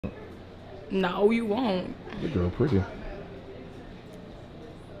No, you won't. The girl pretty.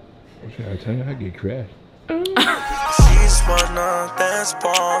 What should I tell you? I get crashed. She's wanna dance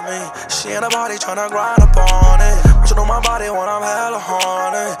for me. She in the body tryna grind upon it. Push it on my body when I'm hella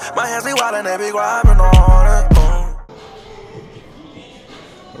horny. My hands be wild and they be grabbing on it.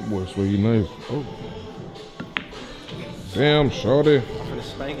 That boy sweet nice. Oh. Damn, shorty. I'm finna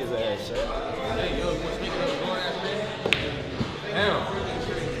spank his ass, shit. Damn.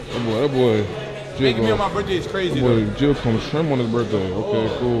 That boy. Making me on my birthday is crazy, that boy, though. Jill comes shrimp on his birthday. Okay,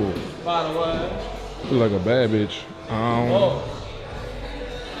 cool. By the way. You like a bad bitch.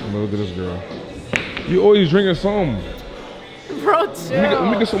 Look at this girl. You always drinking some. Bro, chill.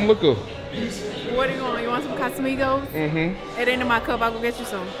 Let me get some liquor. What do you want? You want some Casamigos? Mm-hmm. It ain't in my cup. I'll go get you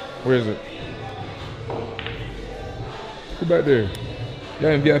some. Where is it? Who back there?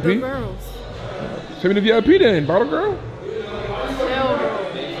 Y'all in VIP? The girls. Send me the VIP then, bottle girl. Chill, bro.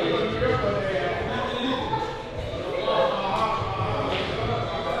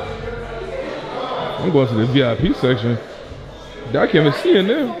 I'm going to the VIP section. I can't even see in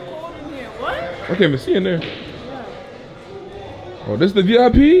there. What? I can't even see in there. Oh, this is the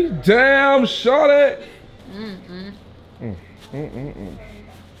VIP? Damn, shorty.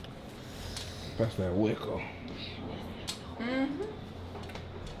 That's that wicker.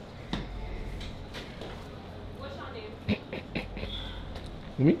 What's your name?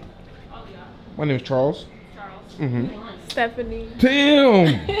 Me? Oh, yeah. My name is Charles. Charles. Stephanie. Damn.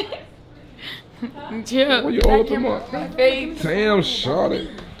 Chill. What you all up in my face? Damn, shorty.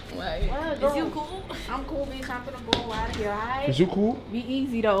 Is you cool? I'm cool, bitch. I'm gonna go out of here, alright? Is you cool? Be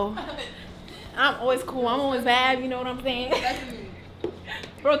easy, though. I'm always cool. I'm always bad, you know what I'm saying?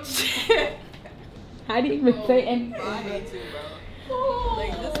 Bro, chill. I didn't even say anything. Like,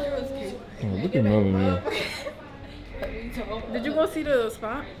 this girl is cute. Oh, look at Melanie. Did you go see the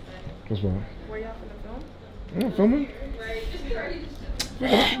spot? What's wrong? Where y'all finna film? I'm not filming.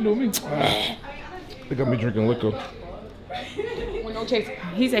 What you know me? They got me drinking liquor. With no chase.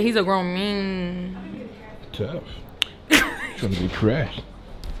 He said he's a grown man. Tough. Trying to be crashed.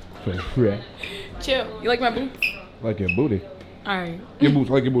 Chill. You like my boots? Like your booty. Alright. Your boots.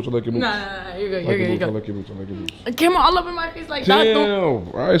 I like your boots. I like your boots. Nah, you're good. I like You're your good. boots. I like your boots. I like your boots. Camera all up in my face like that. Damn.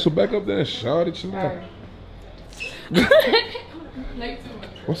 All right, so back up there and shout it. Chill out.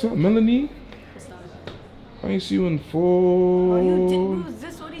 What's up, Melanie? I ain't see you in 4. Oh, you was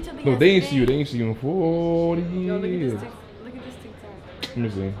this with each other? No, they ain't see you. They ain't see you in 40 years. Yo, look at this TikTok. Let me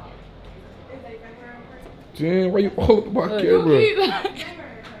see. Damn, why you all up my camera?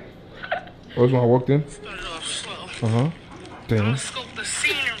 Oh, that's when I walked in? Damn.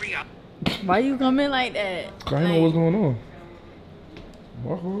 Why you coming like that? I didn't know what's going on.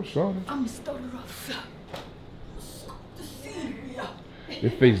 My whole shot. I'm started off.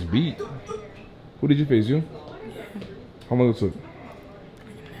 Your face beat. Who did you face? You? How long it took?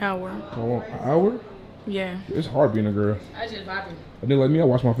 Hour. How long? An hour? Yeah. It's hard being a girl. I just vibing. A nigga like me, I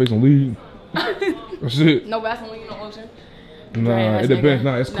wash my face and leave. That's it. No Vaseline, no lotion. Nah, it depends.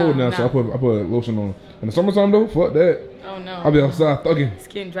 Nah, it's cold now, so I put lotion on. In the summertime though, fuck that. Oh no. I'll be outside thugging.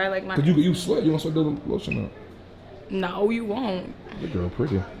 Skin dry like mine. Cause you sweat, you don't sweat the lotion out. No, you won't. The girl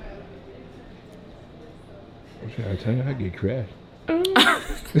pretty. What should I tell you? I get crashed.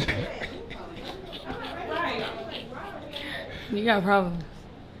 You got a problem.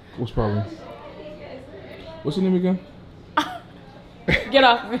 What's the problem? What's your name again? Get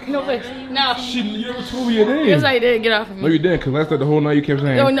off me. No, bitch. No. You never told me your name. Yes, I did. Get off of me. No, you didn't, because last night the whole night you kept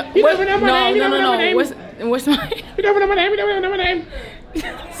saying, No, no. You never know my name, you No, never know my name. What's my name? You never know my name, you never know my name.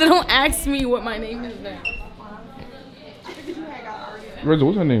 So don't ask me what my name is then. Reza,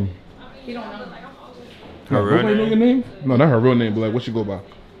 what's her name? You don't know. Her real Nobody know your name? No, not her real name, but like, what she go by?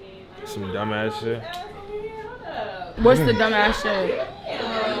 Some dumbass shit. What's the dumbass shit?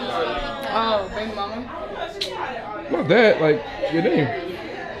 Oh, baby mama. Not that, like, your name.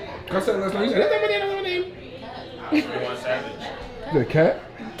 I said last night, you said, that's not my name, Is that a cat?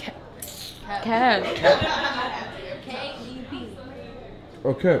 Cat.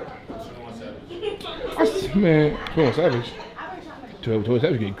 Oh, cat. Man, 21 Savage. 21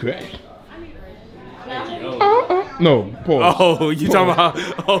 Savage getting crashed. No, pause. Oh, you talking about?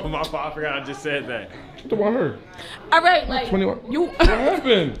 Oh, my fault. I forgot I just said that. What about her? All right, like 21. you. What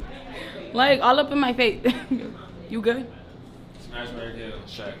happened? Like all up in my face. You good? Smash right here,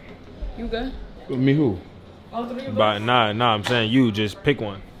 Shaqq. You good? Me who? All three of But nah, I'm saying you just pick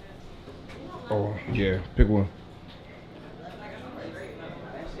one. Oh, yeah, pick one.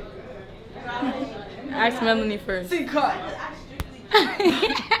 Ask Melanie first. See, cut.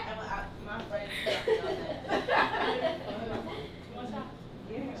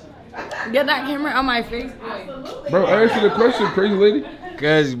 Get that camera on my face, boy. Bro, answer the question, crazy lady.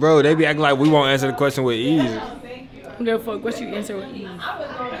 Cause bro, they be acting like we won't answer the question with ease. Give a fuck what you answer with ease.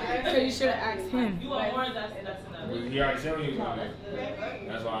 So you should have asked him. He already said what he was gonna do.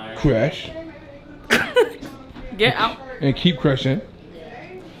 That's why I Crash. Get out. And keep crushing.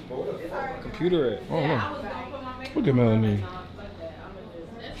 computer at? Oh no. Look at Melanie.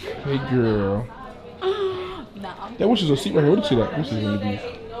 Hey girl. That which is a seat right here. What do you see that? This is gonna be.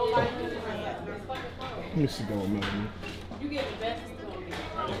 Let me sit down with Melanie.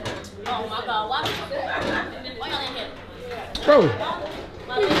 Oh my God, why y'all in here? Bro.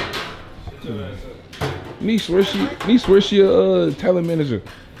 Niece, where's she talent manager?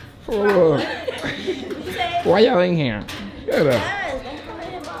 For why y'all in here? Yeah, that.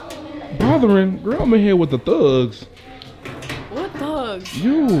 Bothering, girl, I'm in here with the thugs. What thugs?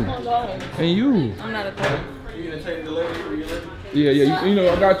 You. And you. I'm not a thug. Yeah, you know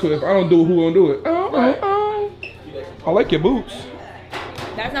I got to. If I don't do it, who gonna do it? Oh. I like your boots.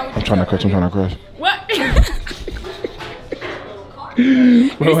 That's not what I'm trying to crush. What? Bro, You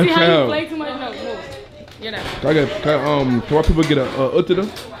see watch how you out. play too much? No, move. Get out. Can my people get a uttida?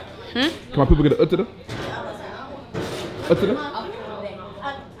 Can my people get a uttida? Uttida?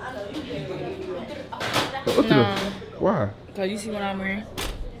 No. Why? Cause you see what I'm wearing?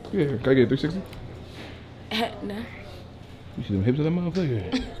 Yeah, can I get a 360? No. You see them hips of that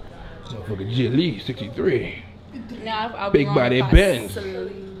motherfucker? Motherfucker Jelly 63. Nah, I'll Big be body wrong if I Benz.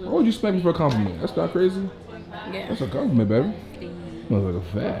 salute. Why would you smack me for a compliment? That's not crazy. Yeah. That's a compliment, baby. Motherfucker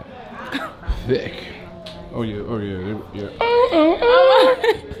fat. Thick. Oh yeah.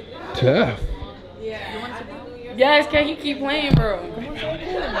 Tough. Yes, can you keep playing, bro?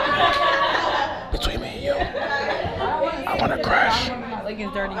 Between me and you, I wanna crash. My leg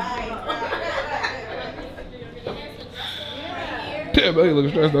is dirty. Damn, baby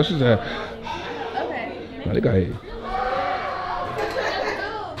looking stressed out. She's like, nah, they got hit.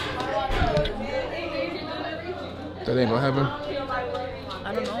 That ain't gonna happen.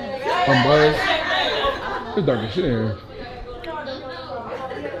 I don't know. I'm buzzed. It's dark as shit in here.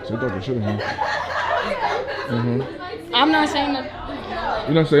 It's dark as shit in here. I'm not saying that.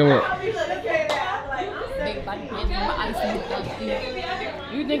 You're not saying what?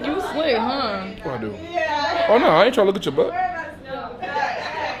 You think you slick, huh? What I do? Oh no, I ain't trying to look at your butt.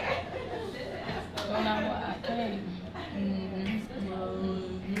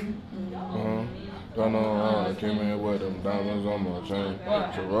 I know I came in with them diamonds on my chain.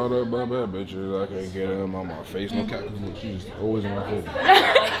 So right up by bad bitches, I can't get them on my face. No cap, cause look, she's always on my face.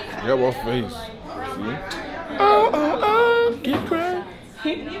 Yeah, my face. See? Oh, get cracked.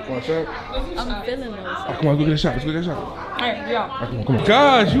 Want a shot? I'm feeling those. Oh, come on, let's go get a shot. Let's go get a shot. Alright, yeah. Come on.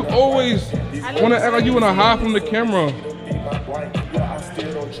 Gosh, you always want to act like you want to hide from the camera.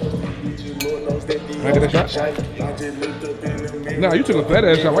 Can I get a shot? Nah, you took a fat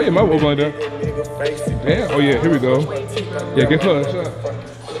ass shot. Why your mouth open like that? Damn. Oh yeah, here we go. Yeah, give her a shot.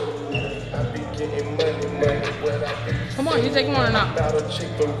 Come on, you taking one or not? Took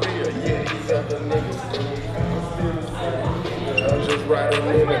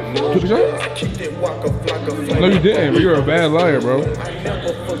a shot? No, you didn't. But you're a bad liar, bro.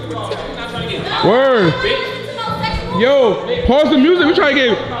 Word. Yo, pause the music. We trying to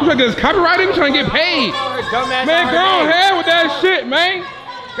get this copywriting. We trying to get paid. Man, go ahead with that shit, man.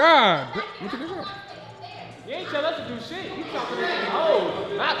 God. You ain't tell us to do shit. You talking to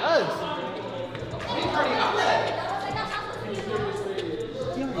oh, not us.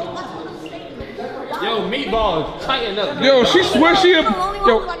 Yo, meatballs, tighten up. Yo, she swears she a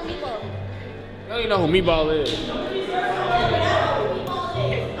yo. You don't even know who meatball is.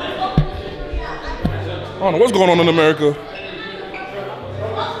 I don't know what's going on in America.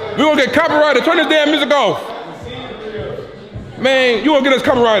 We gonna get copyrighted. Turn this damn music off. Man, you gonna get us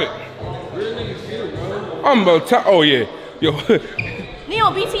copyrighted. I'm about to oh yeah. Yo.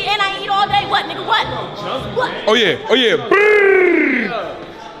 Neo, BTN, I eat all day. What, nigga, what? What? Oh yeah. Brrr.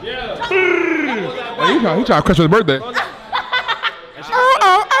 Yeah. Hey, he trying to crush his birthday.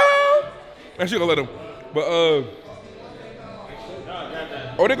 Oh. And she gonna let him. But oh,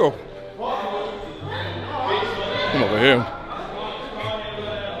 they go. Come over here.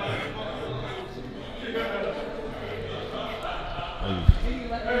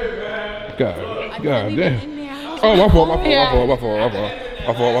 God damn. Oh, my fault.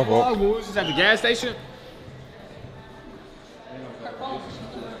 Oh, we was just at the gas station.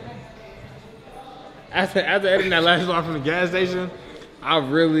 After editing that last part from the gas station, I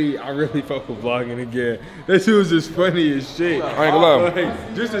really fuck with vlogging again. That shit was just funny as shit. I ain't gonna lie.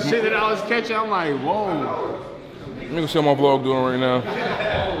 Like, just the shit that I was catching, I'm like, whoa. Let me go see what my vlog doing right now.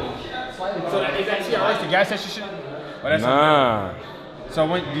 TRX, the gas station shit? Oh, that's nah. So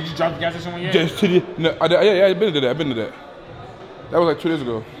when did you drop the gas station one year? Just no, yeah, I've been to that. I've been to that. That was like 2 days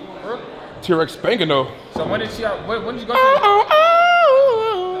ago. TRX spanking though. So when did you go to?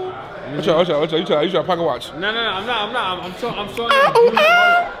 What's your you try to pocket watch? No, I'm not. I'm showing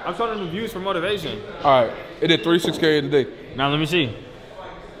them the views for motivation. All right, it did 36K in a day. Now let me see.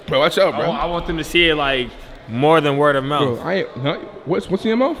 Bro, watch out, bro. I want them to see it like more than word of mouth. Bro, I ain't. What's in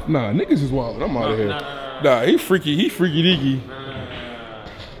your mouth? Nah, niggas is wild. I'm out of here. Nah, he freaky deaky.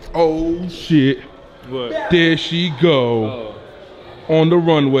 Oh shit. What? There she go. On the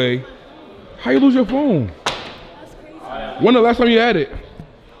runway. How you lose your phone? When the last time you had it?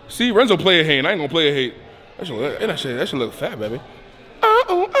 See, Renzo play a hate. I ain't gonna play a hate. That should look fat, baby.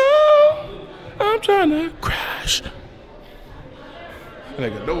 I'm trying to crash.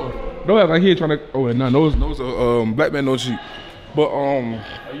 Nigga, don't act like he ain't trying to. Oh, and Noah's black man no cheat. But Are you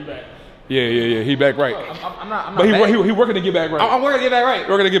back? Yeah, he back right. I'm not. But he working to get back right. I'm working to get back right.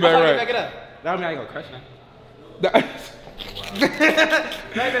 Working to get back right. Back it up. That mean I ain't gonna crash now. He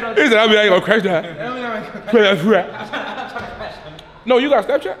said, I ain't gonna crash that. No, you got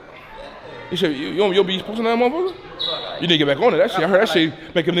Snapchat? You'll be posting that motherfucker? You need to get back on it. That shit, I heard that shit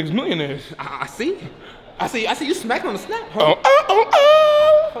making niggas millionaires. I see you smacking on the snap.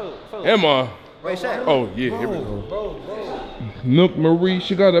 Emma. Wait, Shaq. Oh, yeah, here we go. Nook Marie,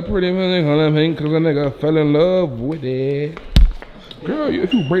 she got a pretty feeling on that thing because a nigga fell in love with it. Girl,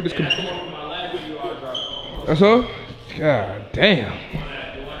 if you break this computer. That's all? God damn.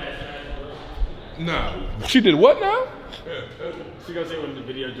 Nah. She did what now? She gonna say when the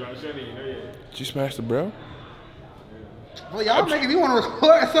video drops. She didn't even know yet. She smashed the bro. Well, y'all making me want to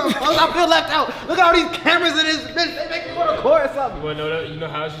record something. I feel left out. Look at all these cameras in this bitch. They make me want to record something. You wanna know that? You know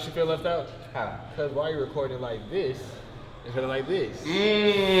how else you should feel left out? How? Because while you're recording like this, instead of like this.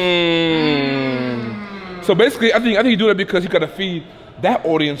 So basically, I think you do that because you gotta feed that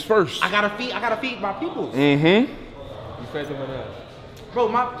audience first. I gotta feed my people. You say someone else. Bro,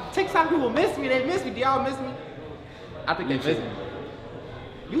 my TikTok people miss me. They miss me. Do y'all miss me? I think they miss me.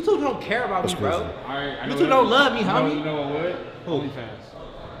 You two don't care about me, bro. You two don't love me, homie. You know what? OnlyFans.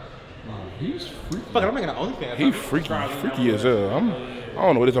 He's freaky. Fuck it, I'm making an OnlyFans. He freaky as hell. I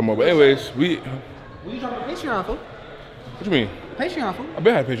don't know what they're talking about, but anyways, When you dropping Patreon, fool? What you mean? Patreon, fool? I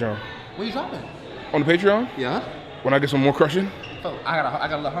bet I had Patreon. When you dropping? On the Patreon? Yeah. When I get some more crushing? So I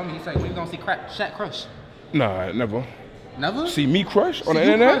got a little homie. He said, "When you gonna see Shaq crush?" Nah, never. Never. See me crush on the See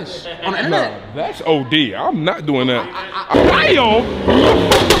you internet? crush on the internet? Nah, that's OD. I'm not doing that.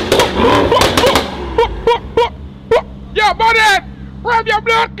 Yo, buddy! Grab your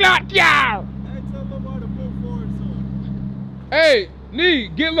blood clot, y'all! Hey, Nee,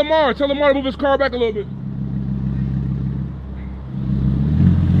 get Lamar. Tell Lamar to move his car back a little bit.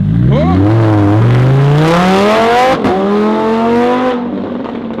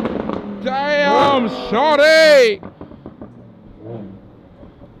 Damn, shorty!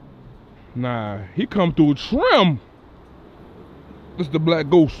 Nah, he come through trim. This is the Black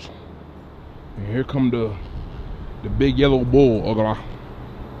Ghost. And here come the big yellow bull.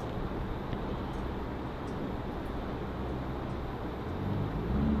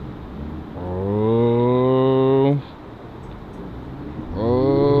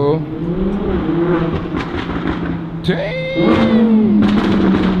 Oh. Damn.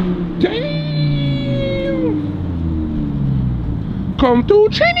 Come through.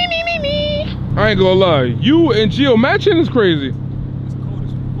 I ain't gonna lie. You and Gio matching is crazy. It's cold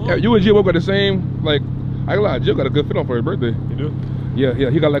as fuck. Yeah, you and Gio both got the same, like, I ain't gonna lie, Gio got a good fit on for his birthday. You do? Yeah,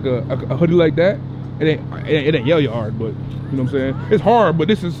 he got like a hoodie like that. It ain't yellow hard, but you know what I'm saying? It's hard, but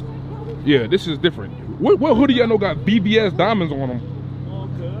this is different. What hoodie y'all know got BBS diamonds on them?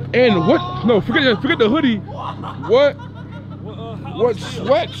 Okay. And what? No, forget the hoodie. What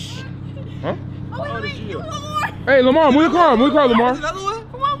sweats? Huh? Hey, Lamar, move your car, Lamar.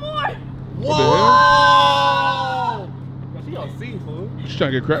 Whoa! She don't see, fool. She's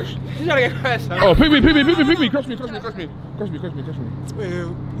trying to get crashed. She's trying to get crashed. Huh? Oh, pick me. Crush me. You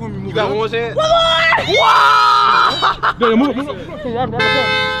got one more chance? One more! Move. Rock.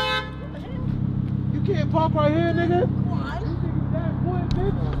 You can't park right here, nigga.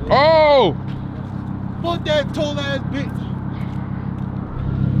 Oh! Fuck that tall ass bitch.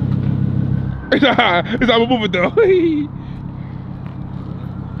 It's not moving though.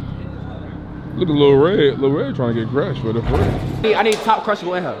 Look at Lil Red trying to get crashed for the friend. I need top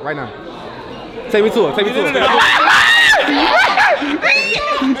crushable in her right now. Take me to her.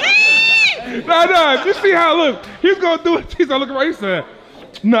 Nah, just see how it looks. He's gonna do it. He's gonna look right. He said,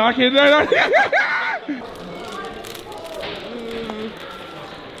 nah, I can't.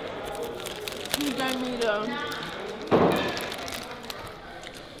 He gave me the.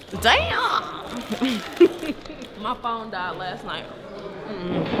 Damn! My phone died last night.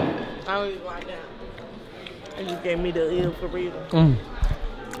 I don't even like that. And you gave me the ill for real.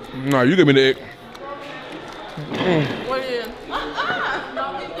 Nah, you give me the egg. What is?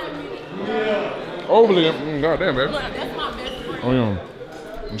 Overly, goddamn, baby. That's my best friend. Oh, yeah.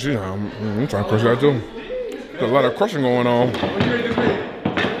 Gee, I'm trying to crush that too. There's a lot of crushing going on.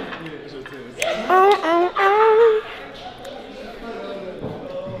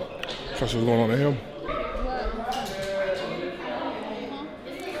 What's going on to him?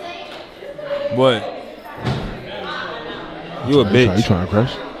 What? You a bitch. You trying to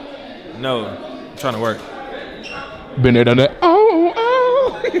crush? No, I'm trying to work. Been there, done that. Oh.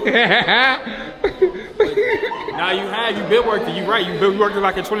 Nah, you have. You been working. You right. You been working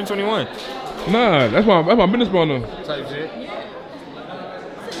like in 2021. Nah, that's my business partner. Type shit.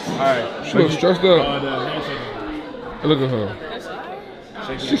 All right. She looks stressed up. Look at her.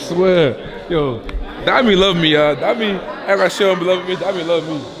 She swear. Yo, Dami love me, y'all. Dami, ever show him love me, Dami love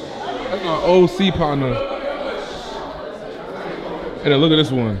me. That's my OC partner. And then look at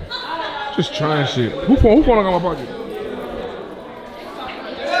this one. Just trying shit. Who phone I got in my pocket?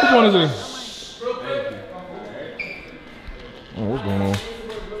 Who phone is this? Oh, what's going on?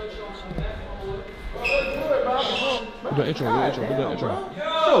 Do that intro, do that intro.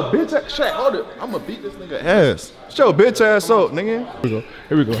 Yo, bitch ass, Shaq, hold it. I'ma beat this nigga ass. Show bitch ass up, nigga.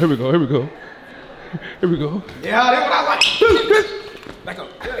 Here we go. Yeah, that's what I like. Back up.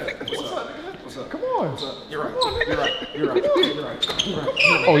 What's up? Come on. You're right.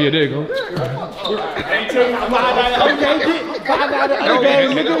 Oh yeah, there you go.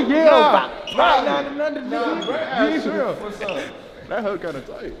 What's up? That hoe kinda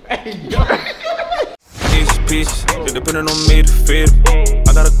tight. Peace, you're depending on me to feed 'em.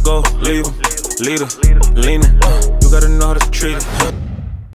 I gotta go, leave 'em, leader, leaning. You gotta know how to treat 'em.